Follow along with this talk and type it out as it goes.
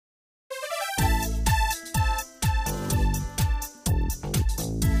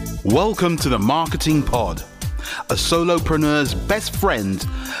Welcome to the Marketing Pod, a solopreneur's best friend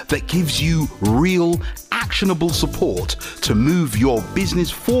that gives you real, actionable support to move your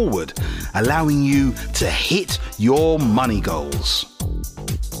business forward, allowing you to hit your money goals.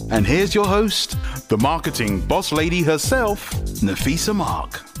 And here's your host, the marketing boss lady herself, Nafisa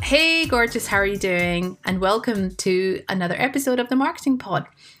Mark. Hey, gorgeous, how are you doing? And welcome to another episode of the Marketing Pod.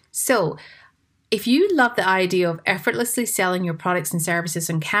 So, if you love the idea of effortlessly selling your products and services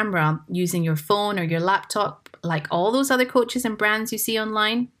on camera using your phone or your laptop, like all those other coaches and brands you see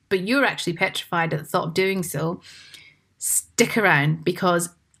online, but you're actually petrified at the thought of doing so, stick around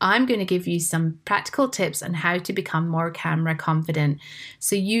because I'm going to give you some practical tips on how to become more camera confident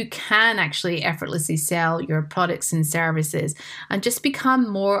so you can actually effortlessly sell your products and services and just become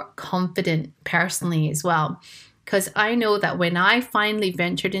more confident personally as well. Because I know that when I finally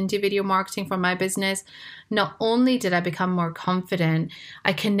ventured into video marketing for my business, not only did I become more confident,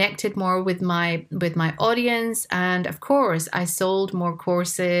 I connected more with my audience, and of course, I sold more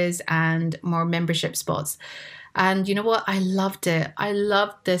courses and more membership spots. And you know what? I loved it. I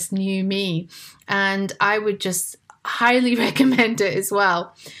loved this new me, and I would just highly recommend it as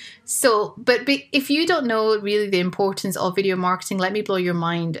well. So, but if you don't know really the importance of video marketing, let me blow your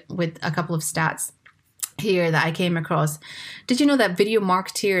mind with a couple of stats here that I came across. Did you know that video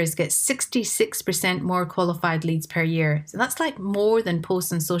marketers get 66% more qualified leads per year? So that's like more than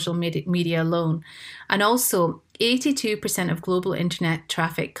posts on social media alone. And also 82% of global internet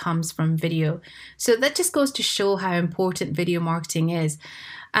traffic comes from video. So that just goes to show how important video marketing is.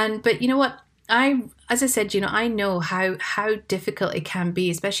 But you know what? As I said, I know how difficult it can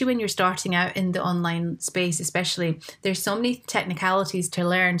be, especially when you're starting out in the online space, especially. There's so many technicalities to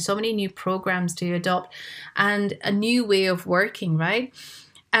learn, so many new programs to adopt, and a new way of working, right?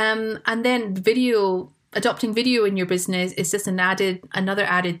 And then adopting video in your business is just another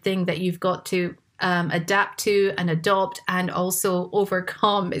added thing that you've got to adapt to and adopt and also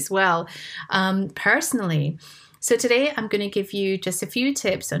overcome as well, personally. So today I'm going to give you just a few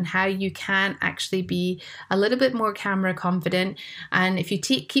tips on how you can actually be a little bit more camera confident. And if you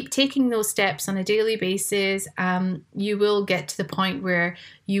keep taking those steps on a daily basis, you will get to the point where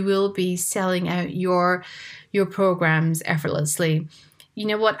you will be selling out your programs effortlessly. You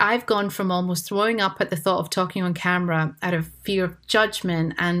know what? I've gone from almost throwing up at the thought of talking on camera out of fear of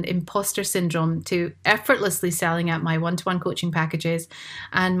judgment and imposter syndrome to effortlessly selling out my one-to-one coaching packages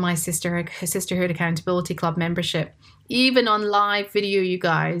and my Sisterhood Accountability Club membership, even on live video, you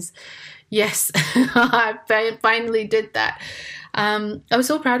guys. Yes, I finally did that. I was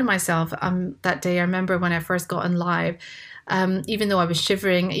so proud of myself that day. I remember when I first got on live. Even though I was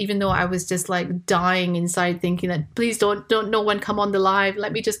shivering, even though I was just like dying inside thinking that please don't no one come on the live,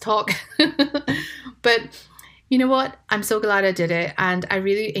 let me just talk. But you know what? I'm so glad I did it, and I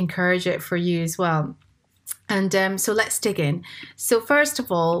really encourage it for you as well. And so let's dig in. So first of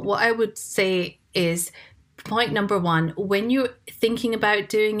all, what I would say is point number one, when you're thinking about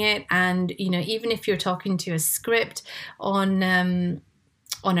doing it, and even if you're talking to a script on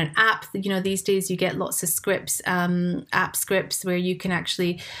an app, these days you get lots of scripts, app scripts where you can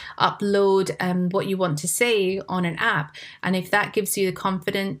actually upload what you want to say on an app. And if that gives you the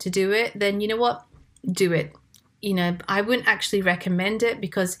confidence to do it, then you know what? Do it. I wouldn't actually recommend it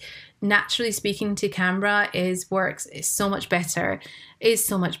because naturally speaking to camera is so much better,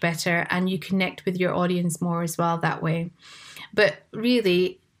 and you connect with your audience more as well that way. But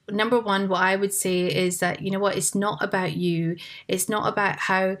really, number one, what I would say is that, it's not about you. It's not about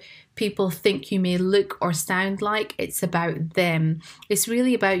how people think you may look or sound like. It's about them. It's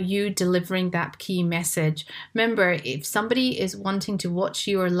really about you delivering that key message. Remember, if somebody is wanting to watch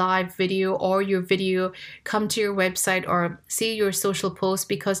your live video or your video, come to your website or see your social post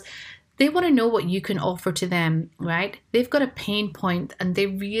because they want to know what you can offer to them, right? They've got a pain point and they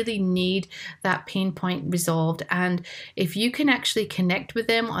really need that pain point resolved. And if you can actually connect with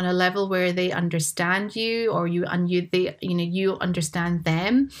them on a level where they understand you, or you understand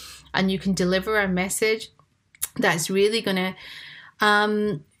them, and you can deliver a message that's really gonna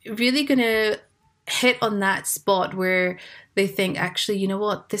hit on that spot where they think, actually, you know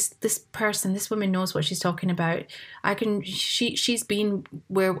what, this woman knows what she's talking about. She's been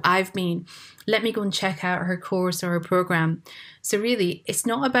where I've been. Let me go and check out her course or her program. So really, it's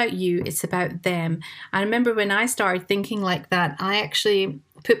not about you, it's about them. I remember when I started thinking like that, I actually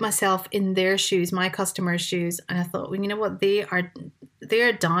put myself in their shoes, my customers' shoes, and I thought, well, you know what, they are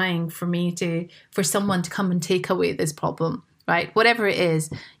dying for someone to come and take away this problem. Right, whatever it is,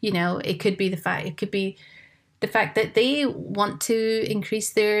 it could be the fact that they want to increase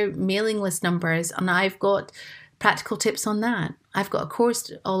their mailing list numbers, and I've got practical tips on that. I've got a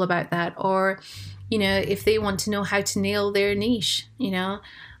course all about that. Or, you know, if they want to know how to nail their niche, you know,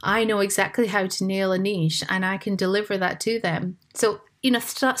 I know exactly how to nail a niche and I can deliver that to them. So, you know,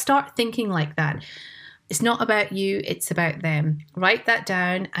 start thinking like that. It's not about you, it's about them. Write that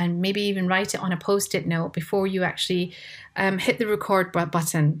down and maybe even write it on a post-it note before you actually hit the record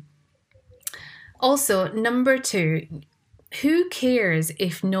button. Also, number 2, who cares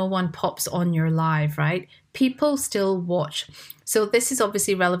if no one pops on your live, right? People still watch. So this is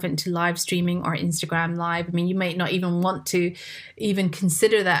obviously relevant to live streaming or Instagram live. I mean, you might not even want to even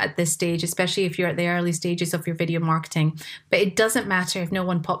consider that at this stage, especially if you're at the early stages of your video marketing. But it doesn't matter if no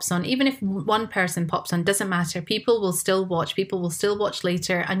one pops on. Even if one person pops on, doesn't matter. People will still watch. People will still watch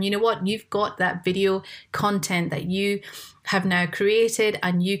later. And you know what? You've got that video content that you have now created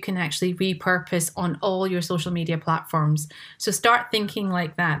and you can actually repurpose on all your social media platforms. So start thinking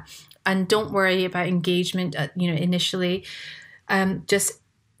like that. And don't worry about engagement, initially. Just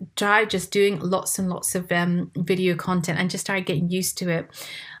try doing lots and lots of video content and just start getting used to it.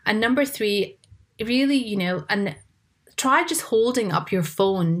 And number 3, really, and try just holding up your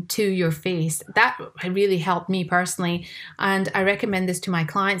phone to your face. That really helped me personally. And I recommend this to my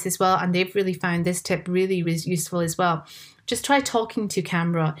clients as well. And they've really found this tip really useful as well. Just try talking to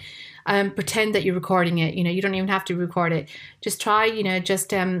camera. Pretend that you're recording it. You don't even have to record it. Just try,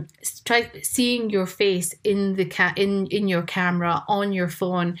 try seeing your face in the in your camera on your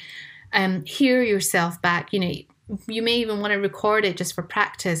phone. Hear yourself back. You may even want to record it just for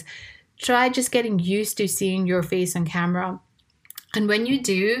practice. Try just getting used to seeing your face on camera. And when you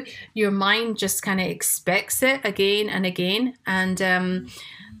do, your mind just kind of expects it again and again.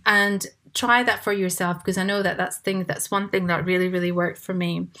 And try that for yourself, because I know that's one thing that really, really worked for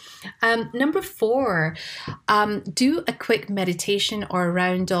me. Number 4, do a quick meditation or a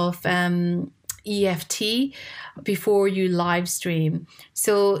round of EFT before you live stream.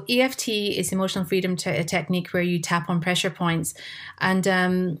 So EFT is emotional freedom technique where you tap on pressure points,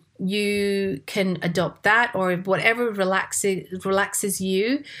 and you can adopt that or whatever relaxes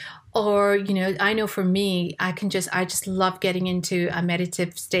you. Or, I know for me, I just love getting into a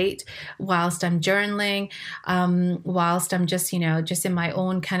meditative state whilst I'm journaling, whilst I'm just in my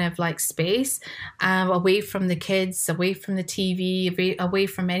own kind of like space, away from the kids, away from the TV, away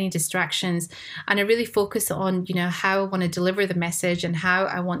from any distractions. And I really focus on, how I want to deliver the message and how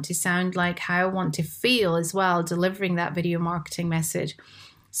I want to sound like, how I want to feel as well, delivering that video marketing message.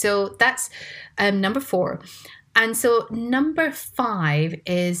 So that's number 4. And so number 5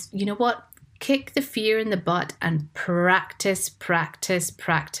 is, kick the fear in the butt and practice.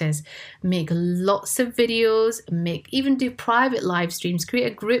 Make lots of videos, even do private live streams, create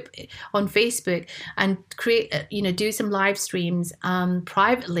a group on Facebook and do some live streams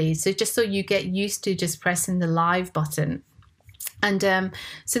privately. So just so you get used to just pressing the live button. And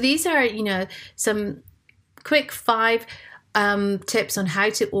so these are, some quick 5 tips on how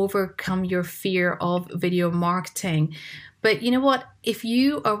to overcome your fear of video marketing. But you know what? If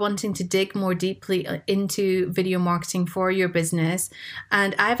you are wanting to dig more deeply into video marketing for your business,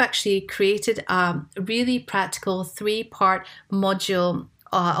 and I've actually created a really practical 3-part module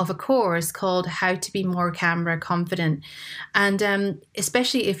of a course called How to Be More Camera Confident. And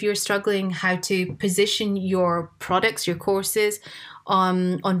especially if you're struggling how to position your products, your courses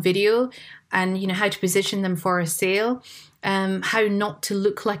on video, and how to position them for a sale. How not to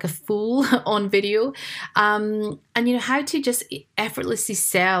look like a fool on video, and how to just effortlessly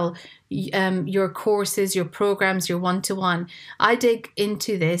sell your courses, your programs, your one-to-one. I dig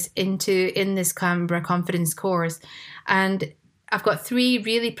into this in this Camera Confidence course, and I've got 3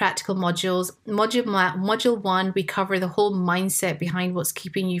 really practical modules. Module 1, we cover the whole mindset behind what's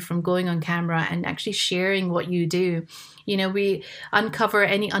keeping you from going on camera and actually sharing what you do. We uncover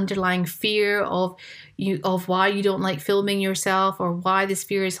any underlying fear of why you don't like filming yourself or why this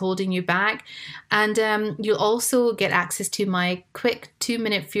fear is holding you back. And you'll also get access to my quick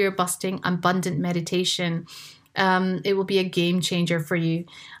 2-minute fear busting abundant meditation. It will be a game changer for you.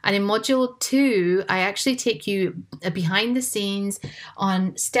 And in module 2, I actually take you behind the scenes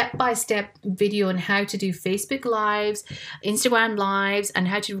on step-by-step video on how to do Facebook Lives, Instagram Lives, and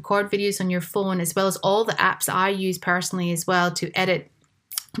how to record videos on your phone, as well as all the apps I use personally as well to edit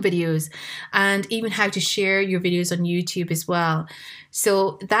videos, and even how to share your videos on YouTube as well.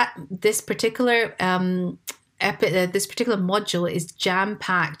 So this particular this particular module is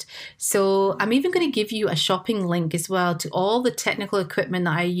jam-packed. So I'm even going to give you a shopping link as well to all the technical equipment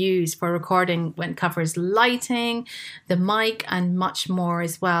that I use for recording, when it covers lighting, the mic, and much more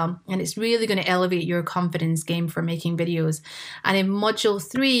as well. And it's really going to elevate your confidence game for making videos. And in module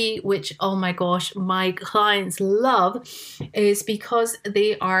 3, which, oh my gosh, my clients love, is because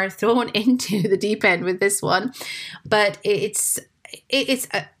they are thrown into the deep end with this one. But it's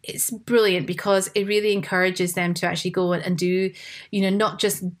brilliant because it really encourages them to actually go and do, not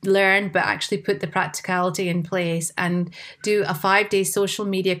just learn, but actually put the practicality in place and do a 5-day social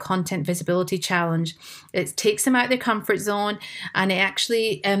media content visibility challenge. It takes them out of their comfort zone, and it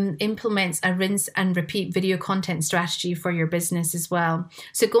actually implements a rinse and repeat video content strategy for your business as well.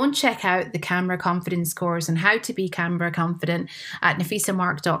 So go and check out the Camera Confidence course and how to be camera confident at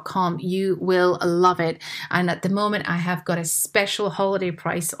nafisamark.com. You will love it. And at the moment, I have got a special holiday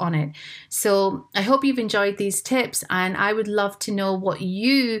price on it. So I hope you've enjoyed these tips, and I would love to know what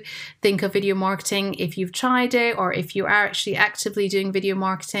you think of video marketing, if you've tried it, or if you are actually actively doing video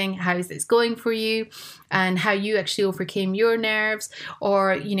marketing, how is this going for you, and how you actually overcame your nerves.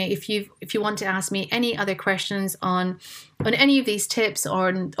 Or if you want to ask me any other questions on any of these tips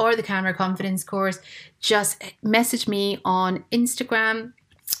or the Camera Confidence course, just message me on Instagram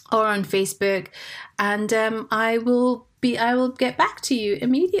or on Facebook, and I will get back to you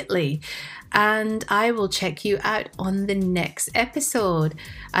immediately, and I will check you out on the next episode.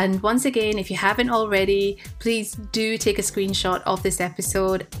 And once again, if you haven't already, please do take a screenshot of this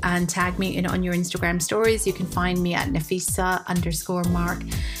episode and tag me in on your Instagram stories. You can find me at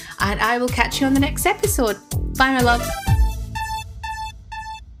Nafisa_Mark, and I will catch you on the next episode. Bye, my love.